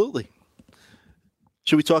 absolutely.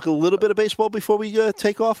 Should we talk a little bit of baseball before we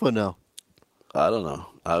take off or no? I don't know.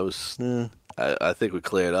 I think we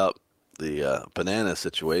cleared up the banana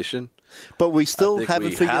situation. But we still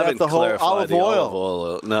haven't figured out the whole olive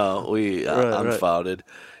oil. No, we unfounded.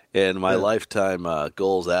 And my lifetime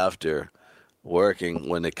goals after working,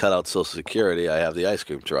 when they cut out Social Security, I have the ice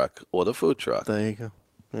cream truck or the food truck. There you go.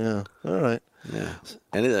 Yeah. All right. Yeah.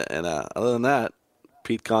 And other than that,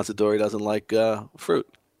 Pete Considori doesn't like fruit.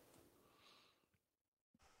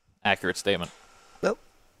 Accurate statement. Nope.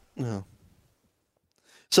 No.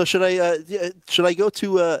 So should I go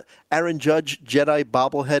to Aaron Judge Jedi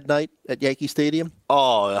bobblehead night at Yankee Stadium?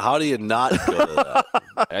 Oh, how do you not go to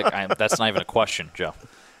that? That's not even a question, Joe.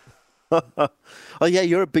 Oh yeah,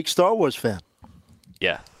 you're a big Star Wars fan.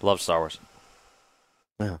 Yeah, love Star Wars.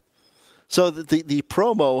 Yeah. So the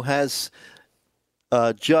promo has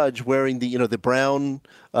Judge wearing the brown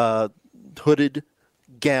hooded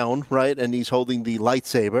gown, right? And he's holding the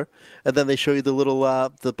lightsaber, and then they show you the little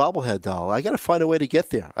the bobblehead doll. I got to find a way to get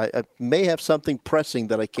there. I may have something pressing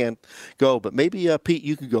that I can't go, but maybe Pete,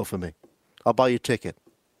 you could go for me. I'll buy you a ticket.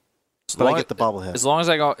 But I get the bobblehead. As long as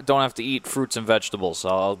I don't have to eat fruits and vegetables,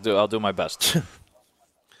 I'll do my best.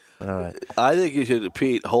 All right. I think you should,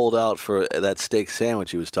 Pete, hold out for that steak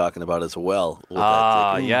sandwich he was talking about as well.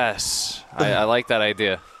 Yes. I like that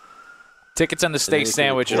idea. Tickets and the steak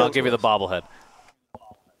sandwich, and I'll give you the bobblehead.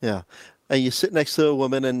 Yeah. And you sit next to a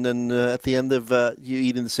woman, and then at the end of you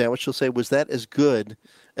eating the sandwich, she'll say, "Was that as good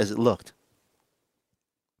as it looked?"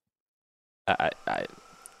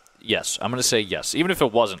 Yes. I'm going to say yes. Even if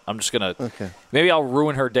it wasn't, I'm just going to Okay. Maybe I'll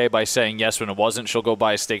ruin her day by saying yes when it wasn't. She'll go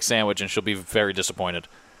buy a steak sandwich, and she'll be very disappointed.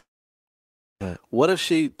 What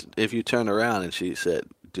if you turned around and she said,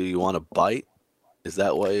 "Do you want a bite?" Is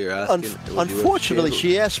that why you're asking? Unfortunately,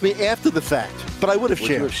 she asked me after the fact, but I would have shared.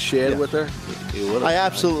 Would you have shared with her? You would have. I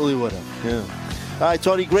absolutely would have. Yeah. All right,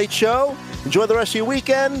 Tony, great show. Enjoy the rest of your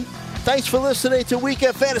weekend. Thanks for listening to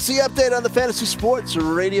Weekend Fantasy Update on the Fantasy Sports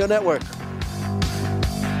Radio Network.